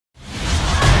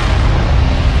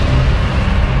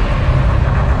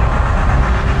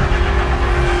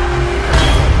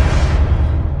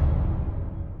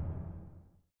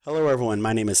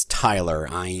everyone. My name is Tyler.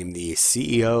 I am the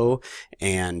CEO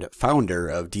and founder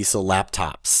of Diesel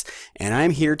Laptops, and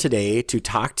I'm here today to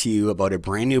talk to you about a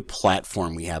brand new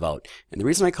platform we have out. And the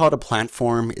reason I call it a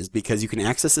platform is because you can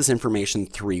access this information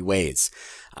three ways.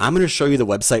 I'm going to show you the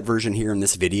website version here in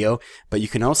this video, but you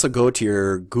can also go to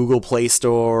your Google Play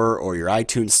Store or your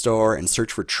iTunes Store and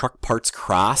search for Truck Parts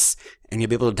Cross, and you'll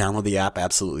be able to download the app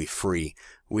absolutely free.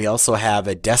 We also have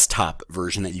a desktop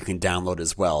version that you can download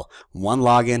as well. One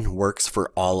login works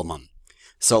for all of them.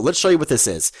 So let's show you what this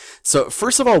is. So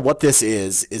first of all, what this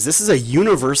is this is a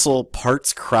universal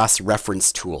parts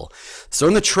cross-reference tool. So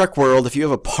in the truck world, if you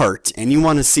have a part and you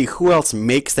want to see who else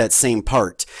makes that same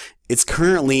part, it's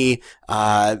currently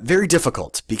very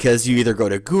difficult because you either go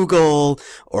to Google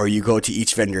or you go to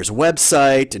each vendor's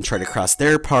website and try to cross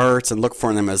their parts and look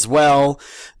for them as well.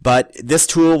 But this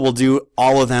tool will do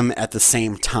all of them at the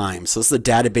same time. So this is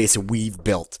the database we've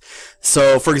built.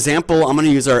 So for example, I'm going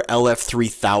to use our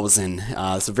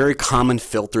LF3000. It's a very common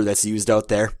filter that's used out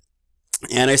there.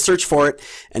 And I search for it,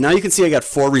 and now you can see I got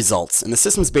 4 results. And the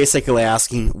system's basically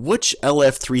asking, which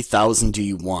LF3000 do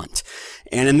you want?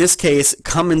 And in this case,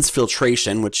 Cummins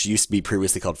Filtration, which used to be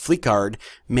previously called Fleetguard,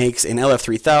 makes an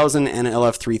LF3000 and an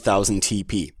LF3000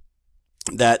 TP.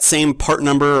 That same part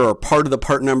number or part of the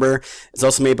part number is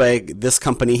also made by this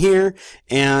company here,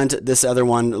 and this other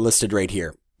one listed right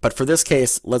here. But for this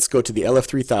case, let's go to the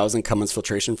LF3000 Cummins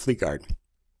Filtration Fleetguard.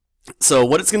 So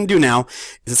what it's going to do now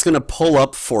is it's going to pull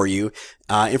up for you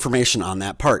information on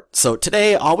that part. So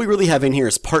today all we really have in here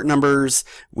is part numbers.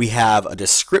 We have a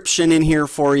description in here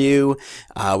for you.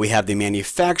 We have the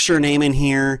manufacturer name in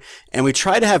here, and we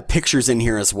try to have pictures in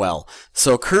here as well.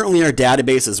 So currently our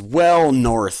database is well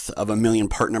north of 1 million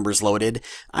part numbers loaded.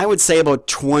 I would say about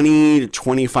 20 to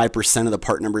 25% of the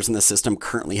part numbers in the system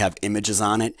currently have images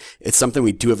on it. It's something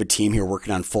we do have a team here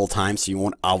working on full time, so you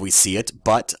won't always see it,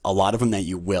 but a lot of them that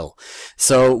you will.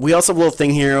 So we also have a little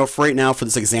thing here. For right now, for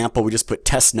this example, we just put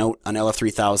test note on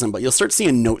LF3000, but you'll start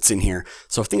seeing notes in here.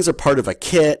 So if things are part of a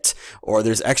kit or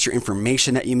there's extra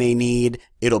information that you may need,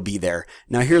 it'll be there.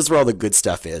 Now here's where all the good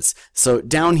stuff is. So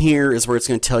down here is where it's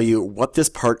going to tell you what this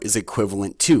part is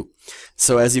equivalent to.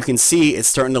 So as you can see, it's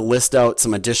starting to list out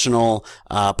some additional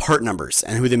part numbers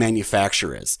and who the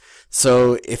manufacturer is.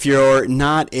 So if you're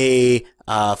not a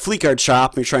Fleetguard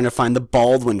shop and you're trying to find the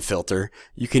Baldwin filter,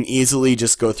 you can easily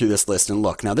just go through this list and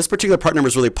look. Now this particular part number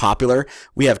is really popular.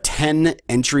 We have 10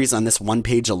 entries on this one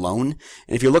page alone.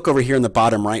 And if you look over here in the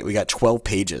bottom right, we got 12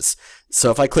 pages. So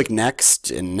if I click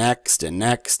next and next and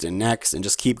next and next and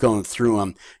just keep going through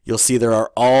them, you'll see there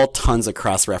are all tons of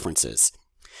cross references.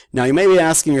 Now you may be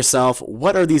asking yourself,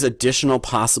 what are these additional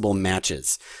possible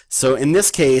matches? So in this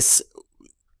case,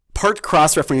 part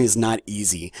cross-referencing is not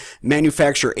easy.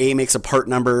 Manufacturer A makes a part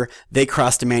number, they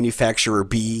cross to manufacturer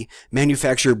B.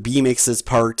 Manufacturer B makes this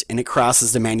part, and it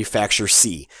crosses to manufacturer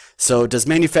C. So does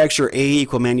manufacturer A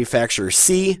equal manufacturer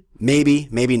C? Maybe,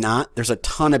 maybe not. There's a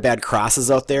ton of bad crosses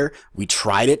out there. We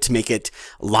tried it to make it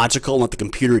logical and let the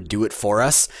computer do it for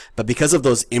us. But because of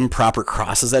those improper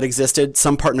crosses that existed,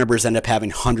 some part numbers end up having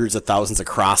hundreds of thousands of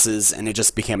crosses, and it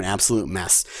just became an absolute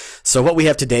mess. So what we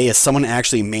have today is someone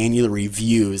actually manually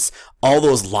reviews all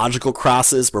those logical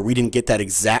crosses where we didn't get that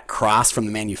exact cross from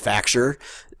the manufacturer,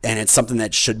 and it's something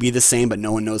that should be the same, but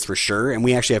no one knows for sure. And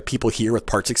we actually have people here with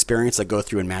parts experience that go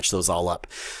through and match those all up.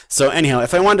 So anyhow,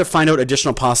 if I wanted to find out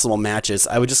additional possible matches,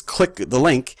 I would just click the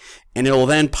link, and it will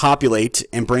then populate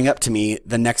and bring up to me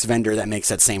the next vendor that makes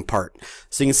that same part.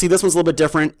 So you can see this one's a little bit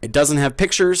different. It doesn't have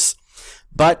pictures,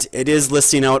 but it is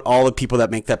listing out all the people that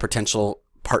make that potential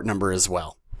part number as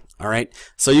well. All right,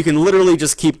 so you can literally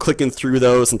just keep clicking through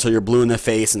those until you're blue in the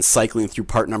face and cycling through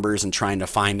part numbers and trying to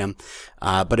find them.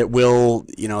 But it will,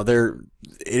 you know, it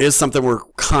is something we're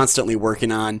constantly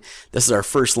working on. This is our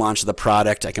first launch of the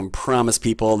product. I can promise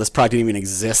people this product didn't even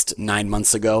exist 9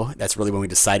 months ago. That's really when we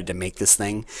decided to make this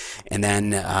thing. And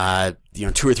then, you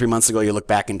know, 2 or 3 months ago, you look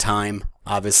back in time.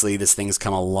 Obviously, this thing's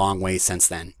come a long way since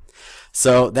then.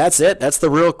 So that's it. That's the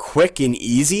real quick and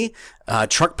easy.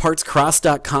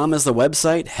 Truckpartscross.com is the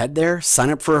website. Head there, sign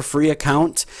up for a free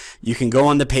account. You can go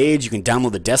on the page. You can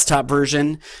download the desktop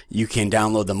version. You can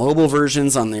download the mobile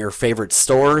versions on your favorite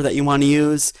store that you want to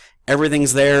use.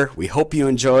 Everything's there. We hope you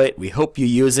enjoy it. We hope you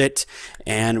use it.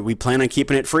 And we plan on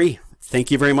keeping it free. Thank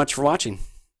you very much for watching.